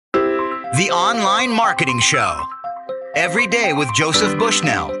The Online Marketing Show. Every day with Joseph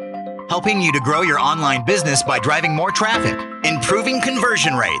Bushnell, helping you to grow your online business by driving more traffic, improving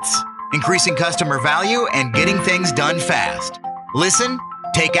conversion rates, increasing customer value, and getting things done fast. Listen,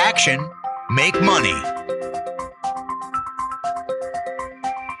 take action, make money.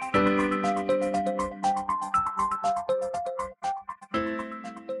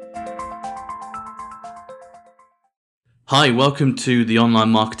 Hi, welcome to the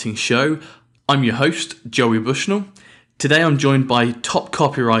Online Marketing Show. I'm your host, Joey Bushnell. Today I'm joined by top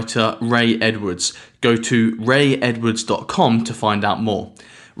copywriter Ray Edwards. Go to rayedwards.com to find out more.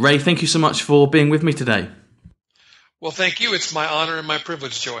 Ray, thank you so much for being with me today. Well, thank you. It's my honor and my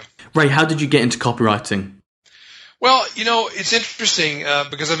privilege, Joey. Ray, how did you get into copywriting? Well, it's interesting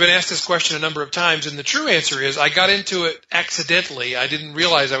because I've been asked this question a number of times, and the true answer is I got into it accidentally. I didn't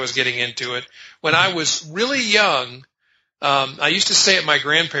realize I was getting into it. When I was really young, I used to stay at my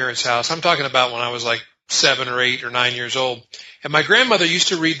grandparents' house. I'm talking about when I was like 7 or 8 or 9 years old. And my grandmother used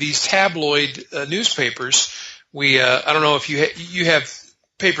to read these tabloid newspapers. I don't know if you have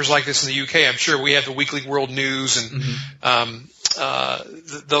papers like this in the UK. I'm sure we have the Weekly World News and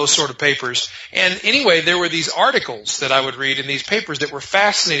those sort of papers. And anyway, there were these articles that I would read in these papers that were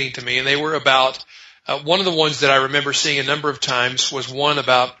fascinating to me. And they were about one of the ones that I remember seeing a number of times was one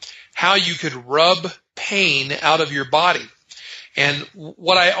about how you could rub pain out of your body. And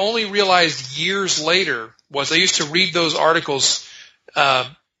what I only realized years later was I used to read those articles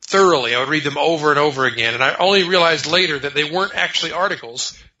thoroughly. I would read them over and over again. And I only realized later that they weren't actually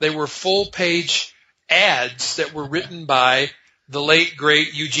articles. They were full-page ads that were written by the late,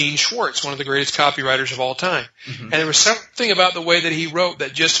 great Eugene Schwartz, one of the greatest copywriters of all time. Mm-hmm. And there was something about the way that he wrote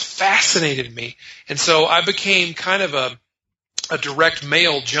that just fascinated me. And so I became kind of a direct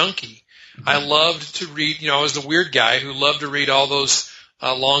mail junkie. I loved to read, I was the weird guy who loved to read all those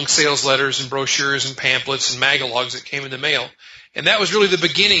long sales letters and brochures and pamphlets and magalogs that came in the mail. And that was really the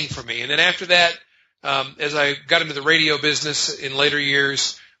beginning for me. And then after that, as I got into the radio business in later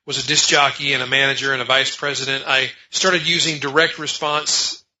years, was a disc jockey and a manager and a vice president, I started using direct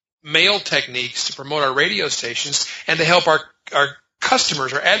response mail techniques to promote our radio stations and to help our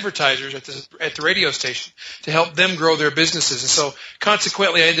customers or advertisers at the radio station to help them grow their businesses. And so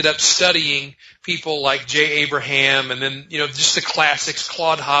consequently, I ended up studying people like Jay Abraham and then, just the classics,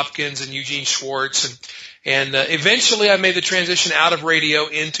 Claude Hopkins and Eugene Schwartz. And eventually I made the transition out of radio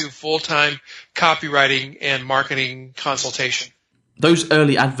into full-time copywriting and marketing consultation. Those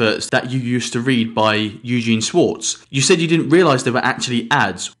early adverts that you used to read by Eugene Schwartz, you said you didn't realize they were actually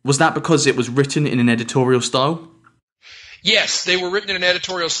ads. Was that because it was written in an editorial style? Yes, they were written in an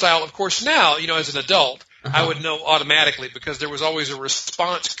editorial style. Of course, now, as an adult, I would know automatically because there was always a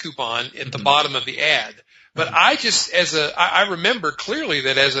response coupon at the bottom of the ad. But I remember clearly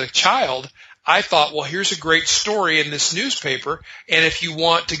that as a child, I thought, well, here's a great story in this newspaper, and if you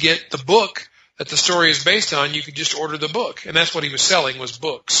want to get the book that the story is based on, you can just order the book. And that's what he was selling was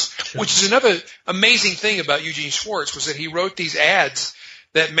books, which is another amazing thing about Eugene Schwartz was that he wrote these ads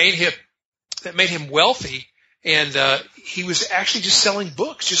that made him wealthy. And he was actually just selling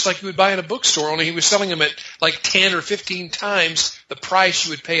books, just like you would buy in a bookstore, only he was selling them at like 10 or 15 times the price you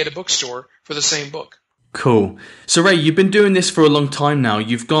would pay at a bookstore for the same book. Cool. So Ray, you've been doing this for a long time now.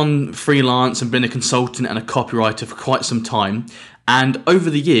 You've gone freelance and been a consultant and a copywriter for quite some time. And over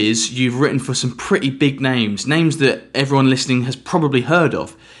the years, you've written for some pretty big names that everyone listening has probably heard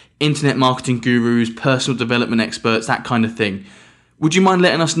of. Internet marketing gurus, personal development experts, that kind of thing. Would you mind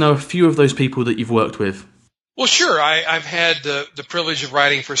letting us know a few of those people that you've worked with? Well, sure. I've had the privilege of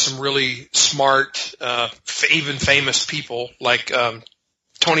writing for some really smart, even famous people like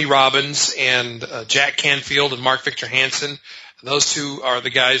Tony Robbins and Jack Canfield and Victor Hansen. Those two are the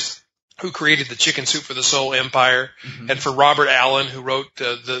guys who created the Chicken Soup for the Soul empire. Mm-hmm. And for Robert Allen, who wrote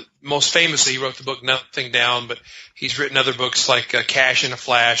most famously, he wrote the book Nothing Down, but he's written other books like Cash in a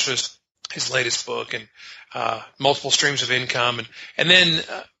Flash, his latest book, and Multiple Streams of Income. And then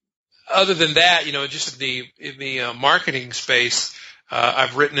other than that, just in the marketing space,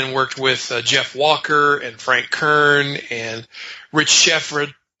 I've written and worked with Jeff Walker and Frank Kern and Rich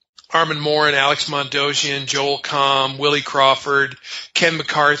Schefren, Armin Morin, Alex Mondosian, Joel Comm, Willie Crawford, Ken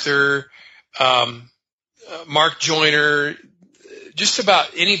MacArthur, Mark Joyner, just about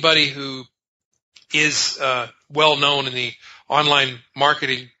anybody who is well known in the online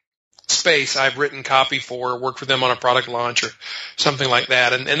marketing space. I've written copy for, worked for them on a product launch or something like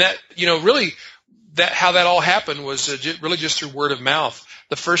that. And that, really how that all happened was really just through word of mouth.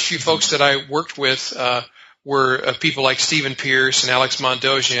 The first few folks that I worked with were people like Stephen Pierce and Alex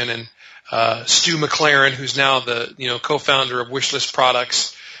Mondosian and Stu McLaren, who's now the co-founder of Wishlist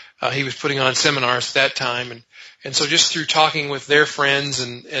Products. He was putting on seminars at that time, and so just through talking with their friends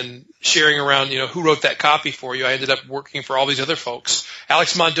and sharing around, who wrote that copy for you, I ended up working for all these other folks.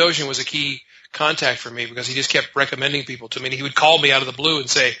 Alex Mondosian was a key contact for me because he just kept recommending people to me. And he would call me out of the blue and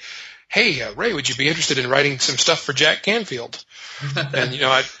say, "Hey, Ray, would you be interested in writing some stuff for Jack Canfield?" And,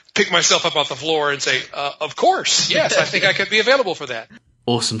 I'd pick myself up off the floor and say, "Of course, yes, I think I could be available for that."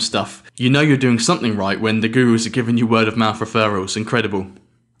 Awesome stuff. You're doing something right when the gurus are giving you word of mouth referrals. Incredible.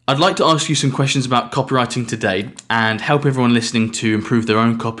 I'd like to ask you some questions about copywriting today and help everyone listening to improve their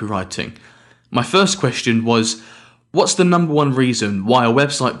own copywriting. My first question was, what's the number one reason why a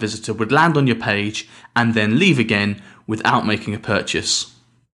website visitor would land on your page and then leave again without making a purchase?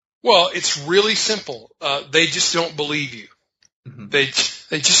 Well, it's really simple. They just don't believe you. Mm-hmm.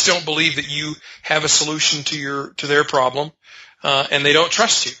 They just don't believe that you have a solution to their problem, and they don't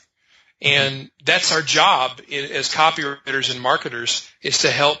trust you. And that's our job as copywriters and marketers, is to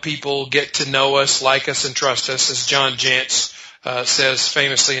help people get to know us, like us, and trust us, as John Jantz says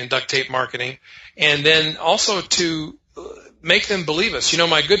famously in duct tape marketing, and then also to make them believe us.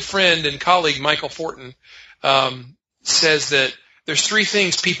 My good friend and colleague Michael Fortin says that there's three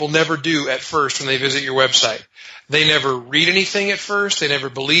things people never do at first when they visit your website. They never read anything at first, they never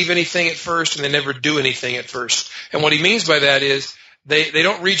believe anything at first, and they never do anything at first. And what he means by that is they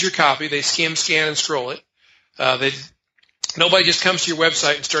don't read your copy, they skim, scan, and scroll it. Nobody just comes to your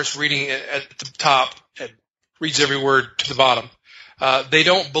website and starts reading it at the top and reads every word to the bottom. They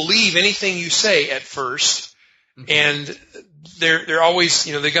don't believe anything you say at first, and they're always,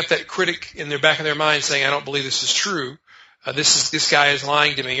 they got that critic in their back of their mind saying, "I don't believe this is true. This guy is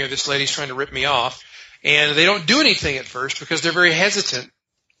lying to me, or this lady's trying to rip me off." And they don't do anything at first because they're very hesitant,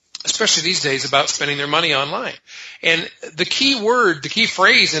 especially these days, about spending their money online. And the key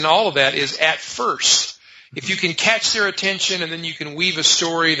phrase in all of that is "at first." If you can catch their attention and then you can weave a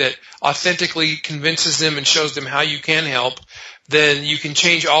story that authentically convinces them and shows them how you can help, then you can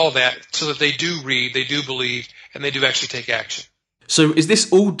change all of that so that they do read, they do believe, and they do actually take action. So is this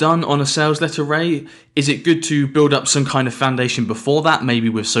all done on a sales letter, Ray? Is it good to build up some kind of foundation before that, maybe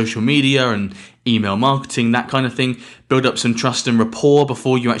with social media and email marketing, that kind of thing? Build up some trust and rapport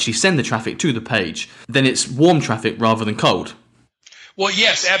before you actually send the traffic to the page. Then it's warm traffic rather than cold. Well,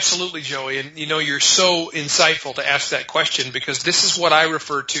 yes, absolutely, Joey. And, you're so insightful to ask that question, because this is what I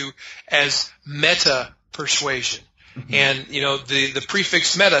refer to as meta persuasion. Mm-hmm. And, the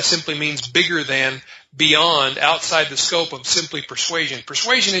prefix meta simply means bigger than, beyond, outside the scope of simply persuasion.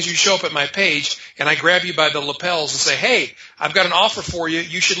 Persuasion is you show up at my page and I grab you by the lapels and say, "Hey, I've got an offer for you.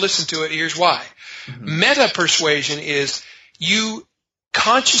 You should listen to it. Here's why." Mm-hmm. Meta persuasion is you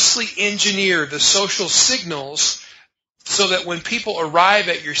consciously engineer the social signals so that when people arrive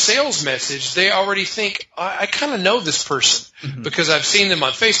at your sales message, they already think, "I kind of know this person," mm-hmm. because I've seen them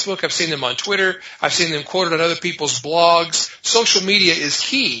on Facebook, I've seen them on Twitter, I've seen them quoted on other people's blogs. Social media is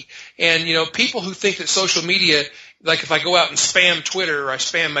key. And, people who think that social media, like if I go out and spam Twitter or I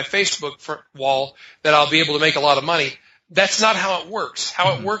spam my Facebook wall, that I'll be able to make a lot of money, that's not how it works.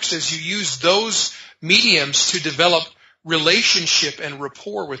 How it works is you use those mediums to develop relationship and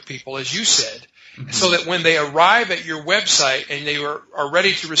rapport with people, as you said. Mm-hmm. So that when they arrive at your website and they are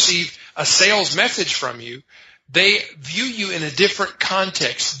ready to receive a sales message from you, they view you in a different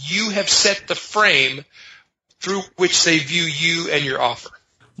context. You have set the frame through which they view you and your offer.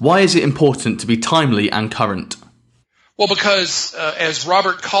 Why is it important to be timely and current? Well, because as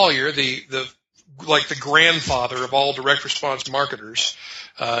Robert Collier, the grandfather of all direct response marketers,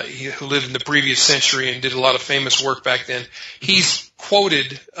 who lived in the previous century and did a lot of famous work back then, he's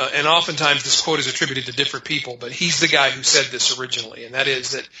quoted, and oftentimes this quote is attributed to different people, but he's the guy who said this originally, and that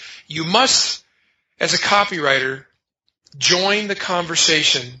is that you must, as a copywriter, join the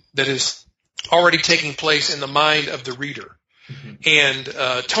conversation that is already taking place in the mind of the reader. Mm-hmm.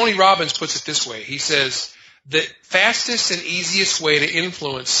 And Tony Robbins puts it this way. He says, the fastest and easiest way to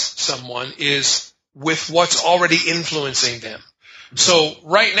influence someone is with what's already influencing them. Mm-hmm. So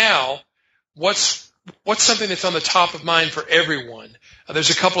right now, what's something that's on the top of mind for everyone? There's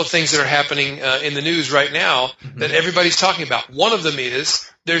a couple of things that are happening in the news right now that everybody's talking about. One of them is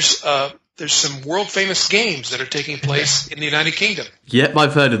there's some world famous games that are taking place in the United Kingdom. Yep,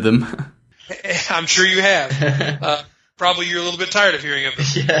 I've heard of them. I'm sure you have. Probably you're a little bit tired of hearing of them.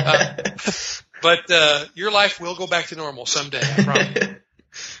 Yeah. But your life will go back to normal someday, I promise.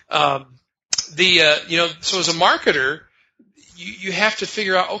 So as a marketer, you have to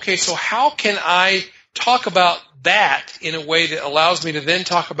figure out, okay, so how can I talk about that in a way that allows me to then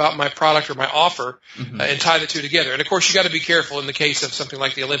talk about my product or my offer and tie the two together. And of course, you got to be careful in the case of something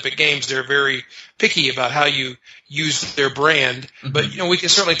like the Olympic Games. They're very picky about how you use their brand. But, we can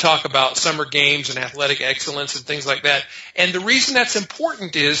certainly talk about summer games and athletic excellence and things like that. And the reason that's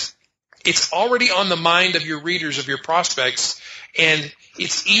important is it's already on the mind of your readers, of your prospects, and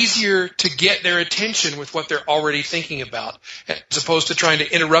it's easier to get their attention with what they're already thinking about, as opposed to trying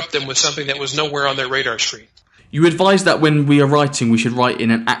to interrupt them with something that was nowhere on their radar screen. You advise that when we are writing, we should write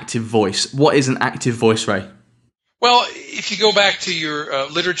in an active voice. What is an active voice, Ray? Well, if you go back to your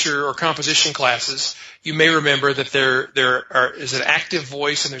literature or composition classes, you may remember that there is an active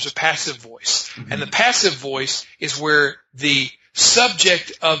voice and there's a passive voice. And the passive voice is where the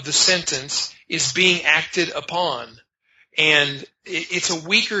subject of the sentence is being acted upon. And it's a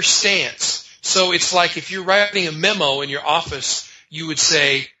weaker stance. So it's like if you're writing a memo in your office, you would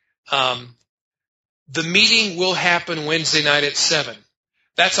say, the meeting will happen Wednesday night at 7.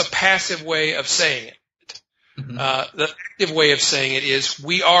 That's a passive way of saying it. The active way of saying it is,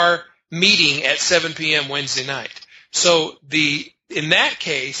 we are meeting at 7 p.m. Wednesday night. So in that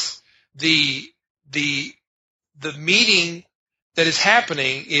case, the meeting that is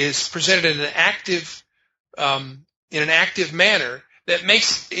happening is presented in an active manner that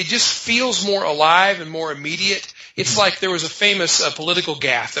makes it just feels more alive and more immediate. It's like there was a famous political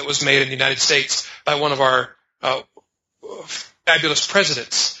gaffe that was made in the United States by one of our fabulous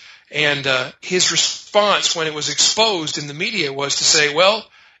presidents. And his response when it was exposed in the media was to say, well,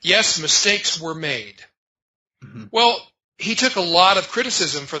 yes, mistakes were made. Well, he took a lot of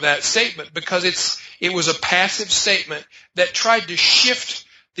criticism for that statement because it was a passive statement that tried to shift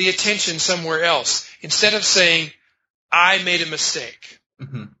the attention somewhere else. Instead of saying, I made a mistake.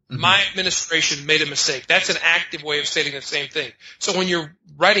 My administration made a mistake. That's an active way of stating the same thing. So when you're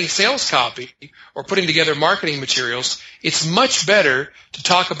writing sales copy or putting together marketing materials, it's much better to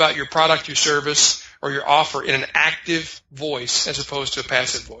talk about your product, your service, or your offer in an active voice as opposed to a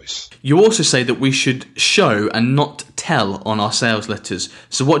passive voice. You also say that we should show and not tell on our sales letters.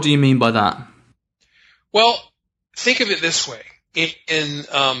 So what do you mean by that? Well, think of it this way. In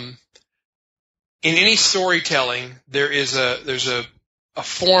any storytelling, there's a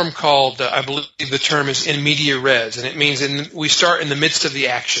form called, I believe the term is in media res, and it means we start in the midst of the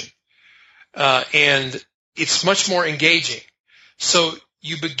action. And it's much more engaging. So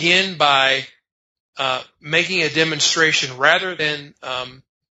you begin by making a demonstration rather than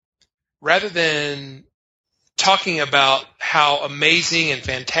talking about how amazing and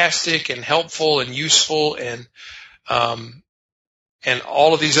fantastic and helpful and useful and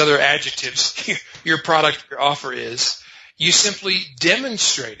all of these other adjectives your product, your offer is. You simply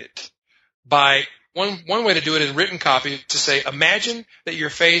demonstrate it by one way to do it in written copy to say, imagine that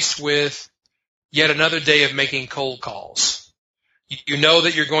you're faced with yet another day of making cold calls. You know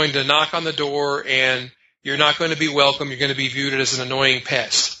that you're going to knock on the door and you're not going to be welcome. You're going to be viewed as an annoying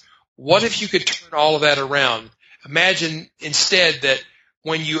pest. What if you could turn all of that around? Imagine instead that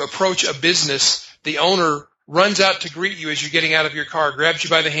when you approach a business, the owner runs out to greet you as you're getting out of your car, grabs you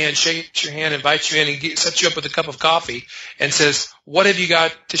by the hand, shakes your hand, invites you in, and sets you up with a cup of coffee and says, what have you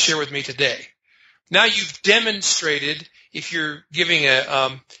got to share with me today? Now you've demonstrated, if you're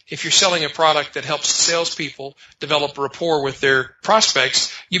selling a product that helps salespeople develop rapport with their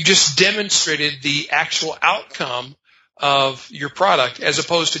prospects, you've just demonstrated the actual outcome of your product as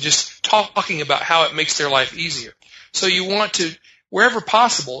opposed to just talking about how it makes their life easier. So you want to, wherever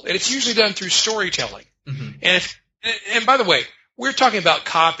possible, and it's usually done through storytelling. And by the way, we're talking about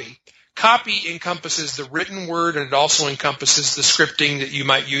copy. Copy encompasses the written word, and it also encompasses the scripting that you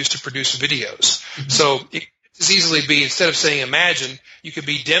might use to produce videos. So it could easily be, instead of saying imagine, you could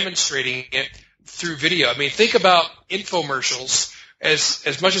be demonstrating it through video. I mean, think about infomercials.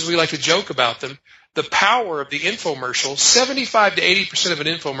 As much as we like to joke about them, the power of the infomercial, 75 to 80% of an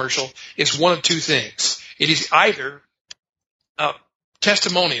infomercial is one of two things. It is either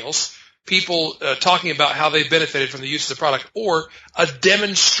testimonials, people talking about how they benefited from the use of the product, or a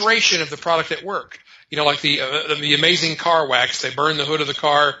demonstration of the product at work. You know, like the amazing car wax. They burn the hood of the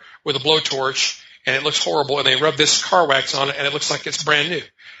car with a blowtorch, and it looks horrible, and they rub this car wax on it, and it looks like it's brand new.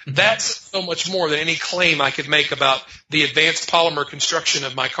 That's so much more than any claim I could make about the advanced polymer construction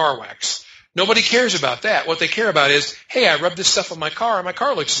of my car wax. Nobody cares about that. What they care about is, hey, I rubbed this stuff on my car, and my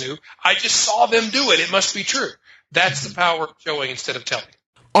car looks new. I just saw them do it. It must be true. That's the power of showing instead of telling.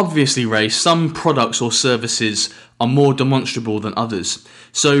 Obviously, Ray, some products or services are more demonstrable than others.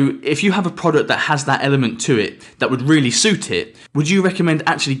 So if you have a product that has that element to it that would really suit it, would you recommend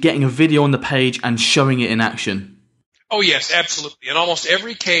actually getting a video on the page and showing it in action? Oh, yes, absolutely. In almost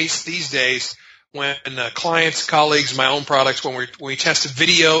every case these days, when clients, colleagues, my own products, when we test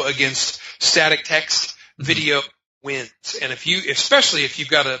video against static text, video wins. And especially if you've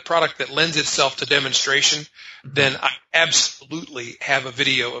got a product that lends itself to demonstration, then I absolutely have a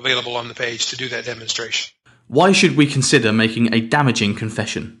video available on the page to do that demonstration. Why should we consider making a damaging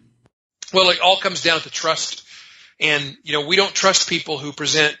confession? Well, it all comes down to trust. And, we don't trust people who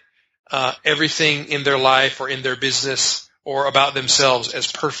present everything in their life or in their business or about themselves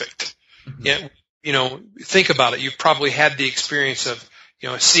as perfect. Think about it. You've probably had the experience of,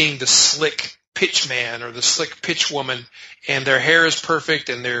 seeing the slick pitch man or the slick pitch woman, and their hair is perfect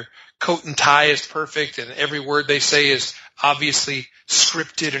and their coat and tie is perfect and every word they say is obviously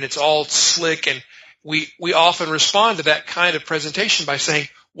scripted and it's all slick. And we often respond to that kind of presentation by saying,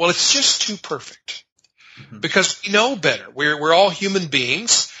 well, it's just too perfect, because we know better. We're all human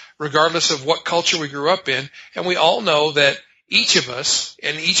beings, regardless of what culture we grew up in, and we all know that each of us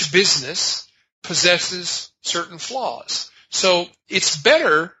and each business possesses certain flaws. So it's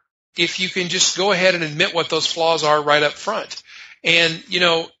better if you can just go ahead and admit what those flaws are right up front. And,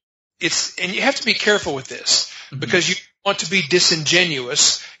 and you have to be careful with this, because you want to be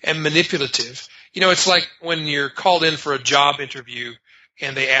disingenuous and manipulative. It's like when you're called in for a job interview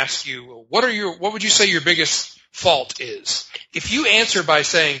and they ask you, what would you say your biggest fault is? If you answer by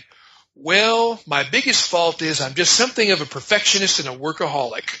saying, well, my biggest fault is I'm just something of a perfectionist and a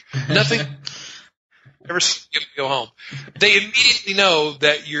workaholic. Nothing ever go home. They immediately know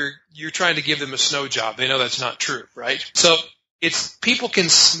that you're trying to give them a snow job. They know that's not true, right? So people can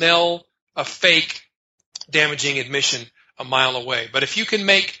smell a fake damaging admission a mile away. But if you can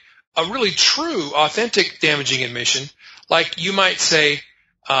make a really true, authentic damaging admission, like you might say,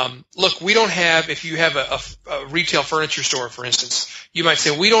 look, we don't have, if you have a retail furniture store, for instance, you might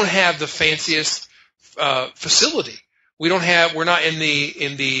say, we don't have the fanciest facility. We're not in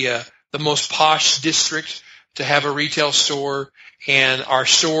the most posh district to have a retail store, and our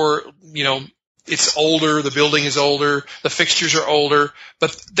store, it's older, the building is older, the fixtures are older,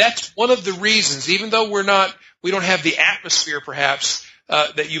 but that's one of the reasons, even though we don't have the atmosphere perhaps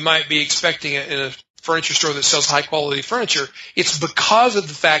that you might be expecting in a furniture store that sells high quality furniture. It's because of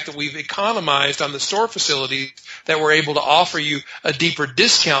the fact that we've economized on the store facilities that we're able to offer you a deeper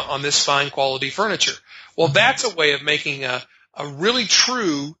discount on this fine quality furniture. Well, that's a way of making a really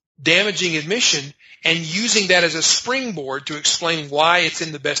true damaging admission and using that as a springboard to explain why it's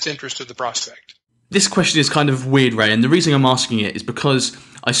in the best interest of the prospect. This question is kind of weird, Ray, and the reason I'm asking it is because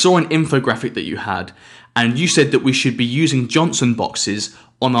I saw an infographic that you had, and you said that we should be using Johnson boxes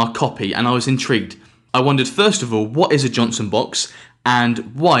on our copy, and I was intrigued. I wondered, first of all, what is a Johnson box,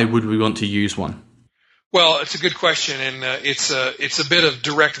 and why would we want to use one? Well, it's a good question, and it's a bit of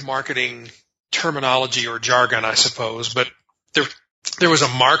direct marketing terminology or jargon, I suppose. But there was a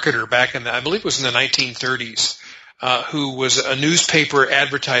marketer back I believe it was in the 1930s, who was a newspaper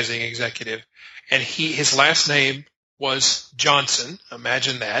advertising executive, and his last name was Johnson.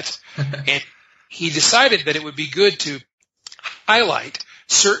 Imagine that. And he decided that it would be good to highlight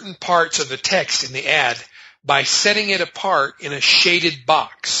certain parts of the text in the ad by setting it apart in a shaded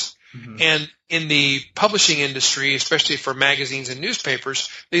box. And in the publishing industry, especially for magazines and newspapers,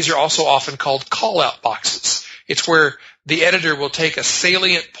 these are also often called call-out boxes. It's where the editor will take a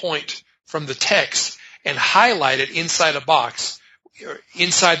salient point from the text and highlight it inside a box, or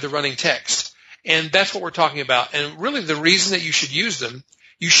inside the running text. And that's what we're talking about. And really the reason that you should use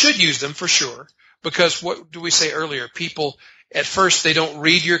them for sure, because what do we say earlier? People, at first, they don't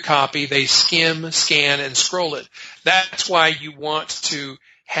read your copy. They skim, scan, and scroll it. That's why you want to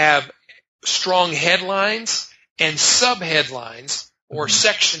have strong headlines and subheadlines or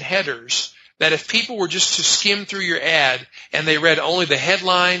section headers, that if people were just to skim through your ad and they read only the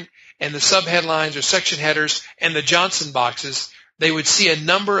headline and the subheadlines or section headers and the Johnson boxes, they would see a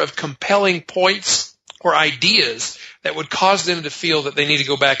number of compelling points or ideas that would cause them to feel that they need to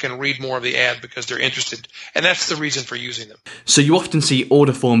go back and read more of the ad because they're interested. And that's the reason for using them. So you often see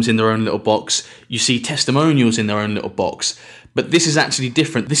order forms in their own little box. You see testimonials in their own little box. But this is actually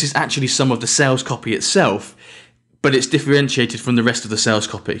different. This is actually some of the sales copy itself, but it's differentiated from the rest of the sales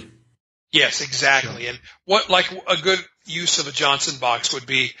copy. Yes, exactly. And like a good use of a Johnson box would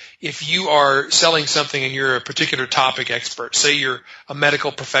be if you are selling something and you're a particular topic expert. Say you're a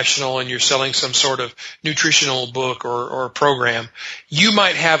medical professional and you're selling some sort of nutritional book or program. You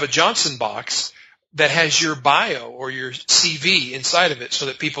might have a Johnson box that has your bio or your CV inside of it so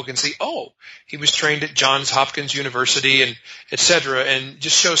that people can see, oh, he was trained at Johns Hopkins University and et cetera, and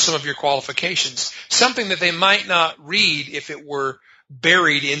just show some of your qualifications. Something that they might not read if it were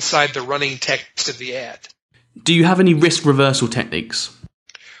buried inside the running text of the ad. Do you have any risk reversal techniques?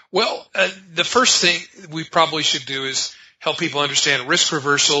 Well, the first thing we probably should do is help people understand risk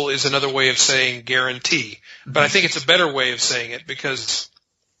reversal is another way of saying guarantee. But I think it's a better way of saying it, because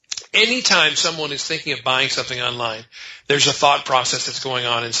anytime someone is thinking of buying something online, there's a thought process that's going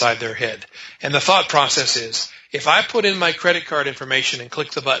on inside their head. And the thought process is, if I put in my credit card information and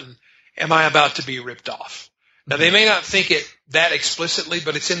click the button, am I about to be ripped off? Now, they may not think it that explicitly,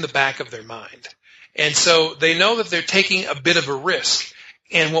 but it's in the back of their mind. And so they know that they're taking a bit of a risk.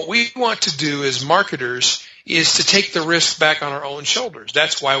 And what we want to do as marketers is to take the risk back on our own shoulders.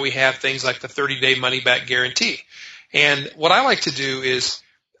 That's why we have things like the 30-day money-back guarantee. And what I like to do is,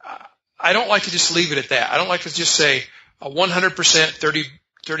 I don't like to just leave it at that. I don't like to just say a 100%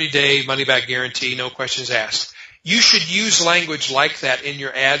 30-day money-back guarantee, no questions asked. You should use language like that in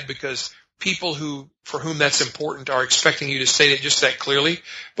your ad, because people for whom that's important are expecting you to state it just that clearly.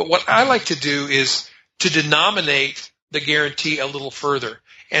 But what I like to do is to denominate the guarantee a little further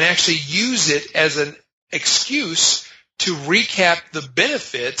and actually use it as an excuse to recap the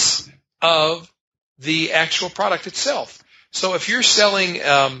benefits of the actual product itself. So if you're selling,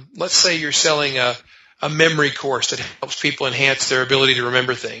 let's say you're selling a memory course that helps people enhance their ability to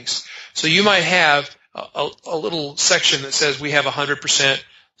remember things. So you might have a little section that says we have 100%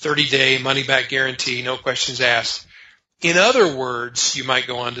 30-day money-back guarantee, no questions asked. In other words, you might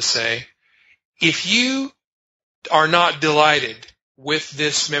go on to say, if you are not delighted with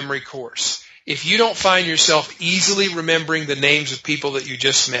this memory course, if you don't find yourself easily remembering the names of people that you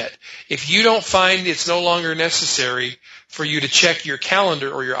just met, if you don't find it's no longer necessary for you to check your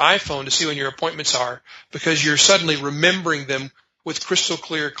calendar or your iPhone to see when your appointments are because you're suddenly remembering them with crystal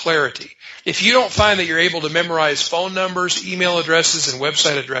clear clarity, if you don't find that you're able to memorize phone numbers, email addresses, and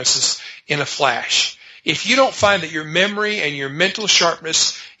website addresses in a flash, if you don't find that your memory and your mental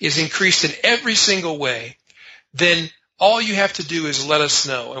sharpness is increased in every single way, then all you have to do is let us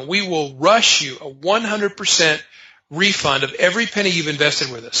know, and we will rush you a 100% refund of every penny you've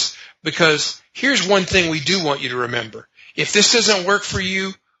invested with us. Because here's one thing we do want you to remember. If this doesn't work for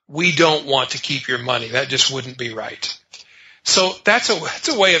you, we don't want to keep your money. That just wouldn't be right. So that's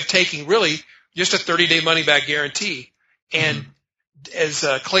a way of taking really just a 30-day money-back guarantee and, as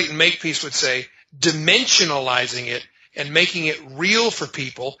Clayton Makepeace would say, dimensionalizing it and making it real for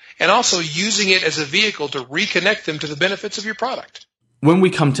people, and also using it as a vehicle to reconnect them to the benefits of your product. When we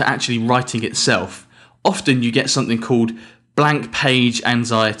come to actually writing itself, often you get something called blank page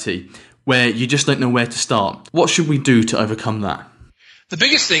anxiety, where you just don't know where to start. What should we do to overcome that? The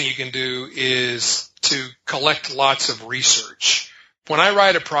biggest thing you can do is to collect lots of research. When I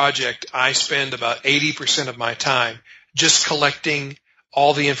write a project, I spend about 80% of my time just collecting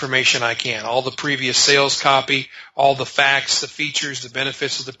all the information I can, all the previous sales copy, all the facts, the features, the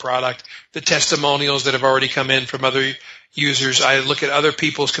benefits of the product, the testimonials that have already come in from other users. I look at other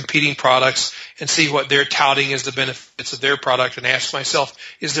people's competing products and see what they're touting as the benefits of their product and ask myself,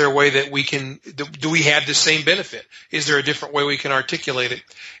 is there a way that we can, do we have the same benefit? Is there a different way we can articulate it?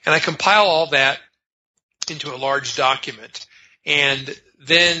 And I compile all that into a large document. And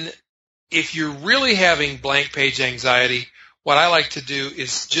then if you're really having blank page anxiety, what I like to do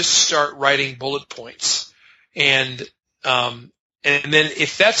is just start writing bullet points. And then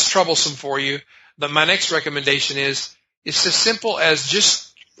if that's troublesome for you, then my next recommendation is it's as simple as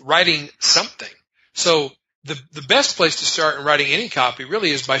just writing something. So the best place to start in writing any copy really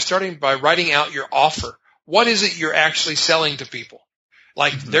is by writing out your offer. What is it you're actually selling to people?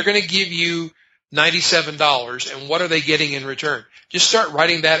 Like they're going to give you $97, and what are they getting in return? Just start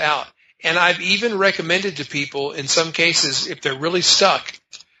writing that out. And I've even recommended to people, in some cases, if they're really stuck,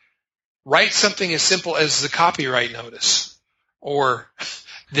 write something as simple as the copyright notice or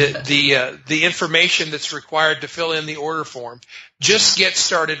the information that's required to fill in the order form. Just get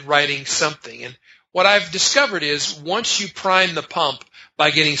started writing something. And what I've discovered is once you prime the pump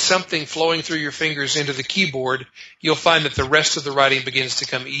by getting something flowing through your fingers into the keyboard, you'll find that the rest of the writing begins to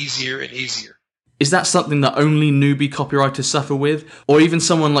come easier and easier. Is that something that only newbie copywriters suffer with? Or even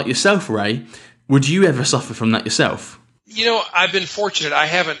someone like yourself, Ray? Would you ever suffer from that yourself? You know, I've been fortunate. I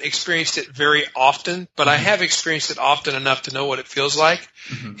haven't experienced it very often, but I have experienced it often enough to know what it feels like.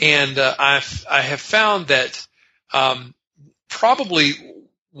 And I have found that probably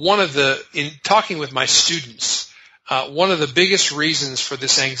in talking with my students, one of the biggest reasons for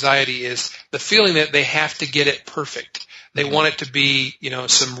this anxiety is the feeling that they have to get it perfect. They want it to be,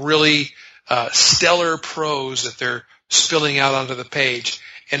 some really stellar prose that they're spilling out onto the page.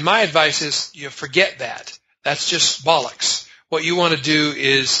 And my advice is, forget that. That's just bollocks. What you want to do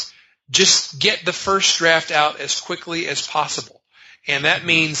is just get the first draft out as quickly as possible. And that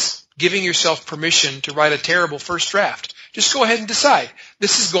means giving yourself permission to write a terrible first draft. Just go ahead and decide.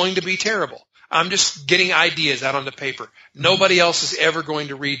 This is going to be terrible. I'm just getting ideas out on the paper. Nobody else is ever going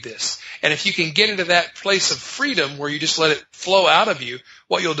to read this. And if you can get into that place of freedom where you just let it flow out of you,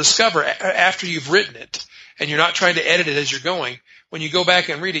 what you'll discover after you've written it, and you're not trying to edit it as you're going, when you go back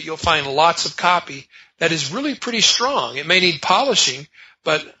and read it, you'll find lots of copy that is really pretty strong. It may need polishing,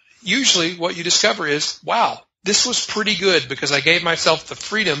 but usually what you discover is, wow, this was pretty good because I gave myself the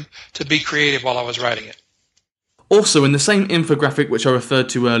freedom to be creative while I was writing it. Also, in the same infographic which I referred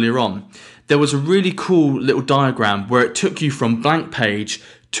to earlier on, there was a really cool little diagram where it took you from blank page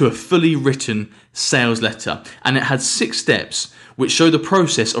to a fully written sales letter, and it had 6 steps which show the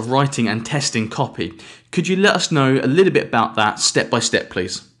process of writing and testing copy. Could you let us know a little bit about that step by step,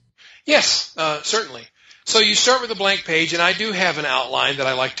 please? Yes, certainly. So you start with a blank page, and I do have an outline that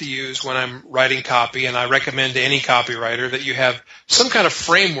I like to use when I'm writing copy, and I recommend to any copywriter that you have some kind of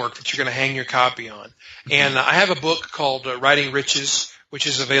framework that you're going to hang your copy on. And I have a book called Writing Riches, which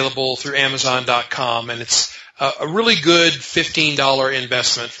is available through Amazon.com, and it's a really good $15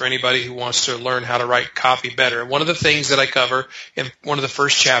 investment for anybody who wants to learn how to write copy better. And one of the things that I cover in one of the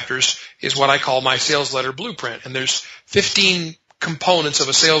first chapters is what I call my sales letter blueprint, and there's 15 components of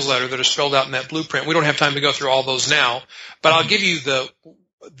a sales letter that are spelled out in that blueprint. We don't have time to go through all those now, but I'll give you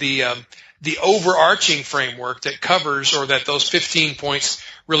the overarching framework that covers, or that those 15 points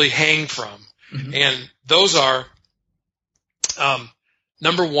really hang from. Mm-hmm. And those are,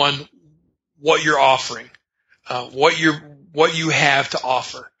 number one, what you're offering, what you have to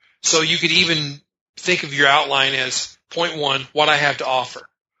offer. So you could even think of your outline as point 1, what I have to offer.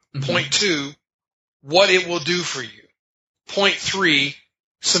 Mm-hmm. Point 2, what it will do for you. Point 3,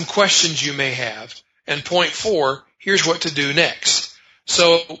 some questions you may have. And point 4, here's what to do next.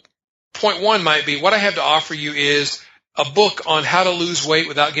 So point 1 might be, what I have to offer you is a book on how to lose weight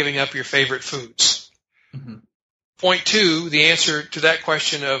without giving up your favorite foods. Mm-hmm. Point 2, the answer to that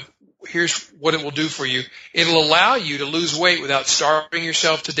question of here's what it will do for you. It'll allow you to lose weight without starving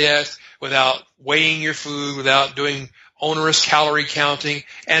yourself to death, without weighing your food, without doing onerous calorie counting,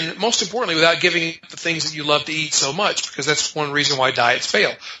 and most importantly, without giving up the things that you love to eat so much, because that's one reason why diets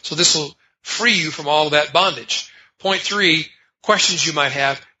fail. So this will free you from all of that bondage. Point 3, questions you might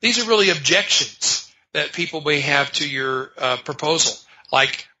have. These are really objections that people may have to your proposal.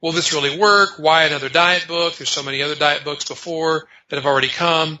 Like, will this really work? Why another diet book? There's so many other diet books before that have already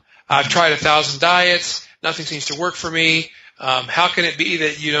come. I've tried 1,000 diets. Nothing seems to work for me. How can it be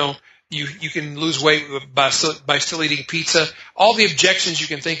that, you can lose weight by still eating pizza? All the objections you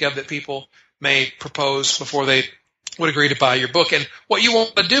can think of that people may propose before they would agree to buy your book. And what you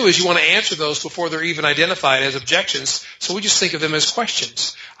want to do is you want to answer those before they're even identified as objections. So we just think of them as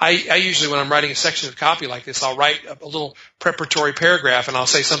questions. I usually, when I'm writing a section of copy like this, I'll write a little preparatory paragraph, and I'll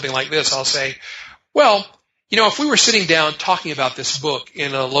say something like this. I'll say, well, if we were sitting down talking about this book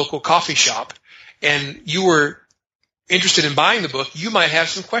in a local coffee shop and you were interested in buying the book, you might have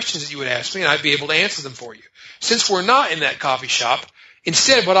some questions that you would ask me, and I'd be able to answer them for you. Since we're not in that coffee shop,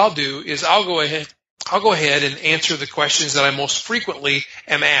 instead what I'll do is I'll go ahead and answer the questions that I most frequently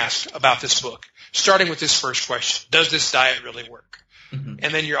am asked about this book, starting with this first question. Does this diet really work? Mm-hmm.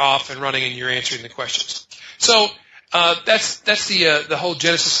 And then you're off and running and you're answering the questions. So that's the whole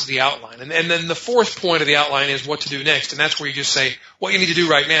genesis of the outline. And then the fourth point of the outline is what to do next. And that's where you just say what you need to do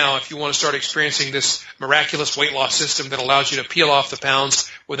right now if you want to start experiencing this miraculous weight loss system that allows you to peel off the pounds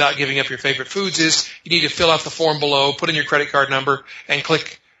without giving up your favorite foods is you need to fill out the form below, put in your credit card number, and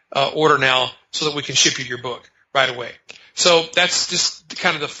click order now so that we can ship you your book right away. So that's just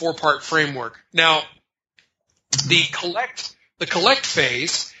kind of the 4-part framework. Now, the collect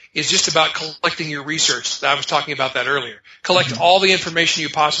phase is just about collecting your research. I was talking about that earlier. Collect all the information you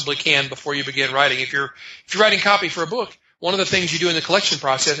possibly can before you begin writing. If you're writing copy for a book, one of the things you do in the collection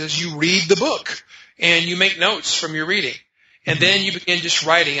process is you read the book and you make notes from your reading. And then you begin just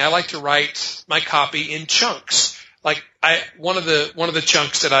writing. I like to write my copy in chunks. Like one of the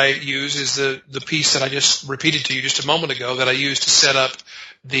chunks that I use is the piece that I just repeated to you just a moment ago that I used to set up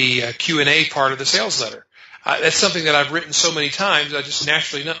the Q&A part of the sales letter. That's something that I've written so many times, I just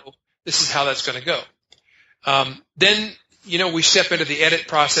naturally know this is how that's going to go. Then, we step into the edit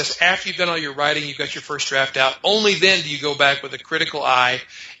process. After you've done all your writing, you've got your first draft out. Only then do you go back with a critical eye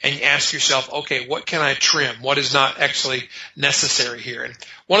and you ask yourself, okay, what can I trim? What is not actually necessary here? And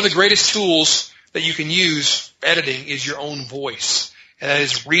one of the greatest tools that you can use for editing is your own voice. And that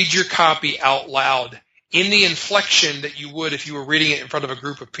is read your copy out loud in the inflection that you would if you were reading it in front of a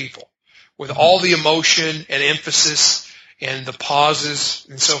group of people, with all the emotion and emphasis and the pauses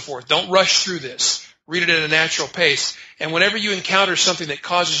and so forth. Don't rush through this. Read it at a natural pace. And whenever you encounter something that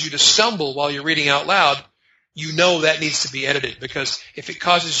causes you to stumble while you're reading out loud, you know that needs to be edited, because if it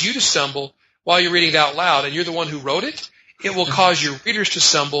causes you to stumble while you're reading it out loud and you're the one who wrote it, it will cause your readers to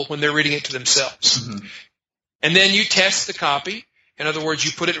stumble when they're reading it to themselves. Mm-hmm. And then you test the copy. In other words,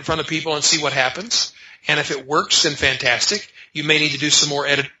 you put it in front of people and see what happens. And if it works, then fantastic. You may need to do some more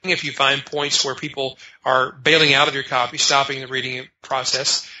editing if you find points where people are bailing out of your copy, stopping the reading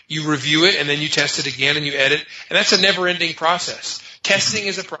process. You review it, and then you test it again, and you edit. And that's a never-ending process. Testing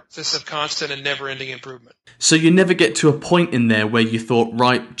is a process of constant and never-ending improvement. So you never get to a point in there where you thought,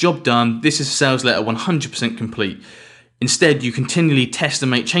 right, job done, this is a sales letter 100% complete. Instead, you continually test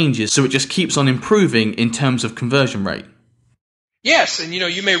and make changes, so it just keeps on improving in terms of conversion rate. Yes, and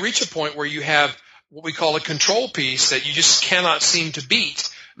you may reach a point where you have what we call a control piece that you just cannot seem to beat,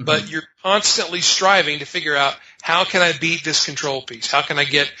 but you're constantly striving to figure out, how can I beat this control piece? How can I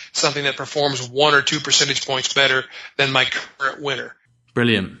get something that performs 1 or 2 percentage points better than my current winner?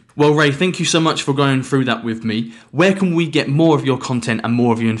 Brilliant. Well, Ray, thank you so much for going through that with me. Where can we get more of your content and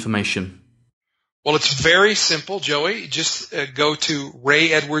more of your information? Well, it's very simple, Joey. Just go to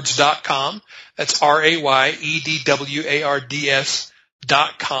rayedwards.com. That's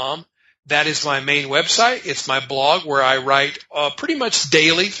RAYEDWARDS.com. That is my main website. It's my blog where I write pretty much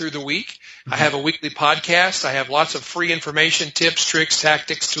daily through the week. I have a weekly podcast. I have lots of free information, tips, tricks,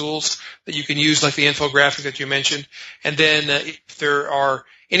 tactics, tools that you can use, like the infographic that you mentioned. And then if there are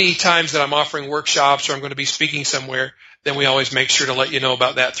any times that I'm offering workshops or I'm going to be speaking somewhere, then we always make sure to let you know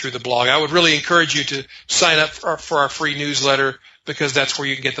about that through the blog. I would really encourage you to sign up for our free newsletter, because that's where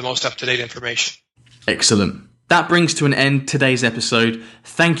you can get the most up-to-date information. Excellent. That brings to an end today's episode.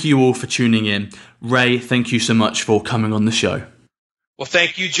 Thank you all for tuning in. Ray, thank you so much for coming on the show. Well,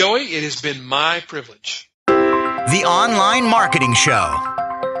 thank you, Joey. It has been my privilege. The Online Marketing Show.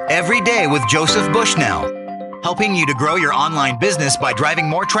 Every day with Joseph Bushnell. Helping you to grow your online business by driving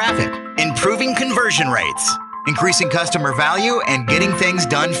more traffic, improving conversion rates, increasing customer value, and getting things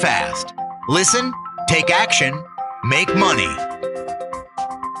done fast. Listen, take action, make money.